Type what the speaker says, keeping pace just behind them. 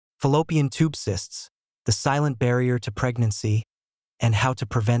Fallopian tube cysts, the silent barrier to pregnancy, and how to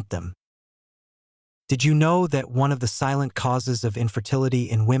prevent them. Did you know that one of the silent causes of infertility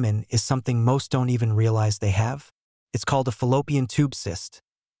in women is something most don't even realize they have? It's called a fallopian tube cyst,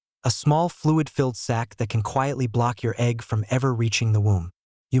 a small fluid-filled sac that can quietly block your egg from ever reaching the womb.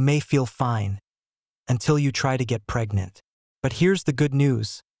 You may feel fine until you try to get pregnant. But here's the good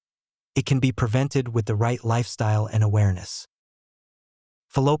news. It can be prevented with the right lifestyle and awareness.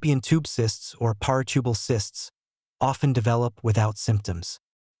 Fallopian tube cysts, or paratubal cysts, often develop without symptoms.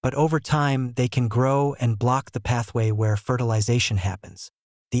 But over time, they can grow and block the pathway where fertilization happens.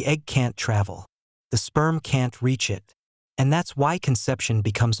 The egg can't travel. The sperm can't reach it. And that's why conception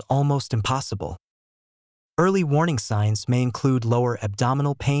becomes almost impossible. Early warning signs may include lower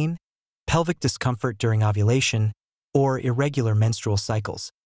abdominal pain, pelvic discomfort during ovulation, or irregular menstrual cycles.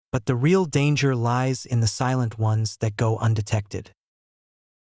 But the real danger lies in the silent ones that go undetected.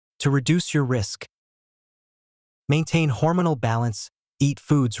 To reduce your risk, maintain hormonal balance, eat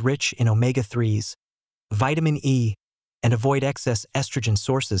foods rich in omega-3s, vitamin E, and avoid excess estrogen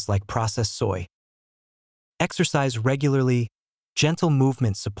sources like processed soy. Exercise regularly. Gentle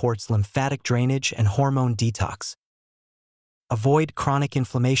movement supports lymphatic drainage and hormone detox. Avoid chronic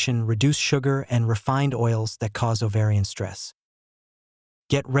inflammation, reduce sugar and refined oils that cause ovarian stress.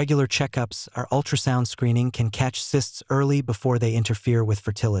 Get regular checkups. Our ultrasound screening can catch cysts early before they interfere with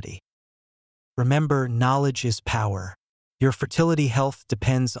fertility. Remember, knowledge is power. Your fertility health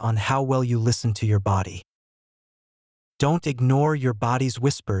depends on how well you listen to your body. Don't ignore your body's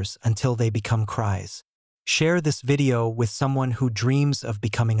whispers until they become cries. Share this video with someone who dreams of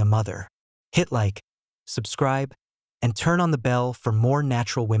becoming a mother. Hit like, subscribe, and turn on the bell for more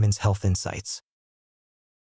natural women's health insights.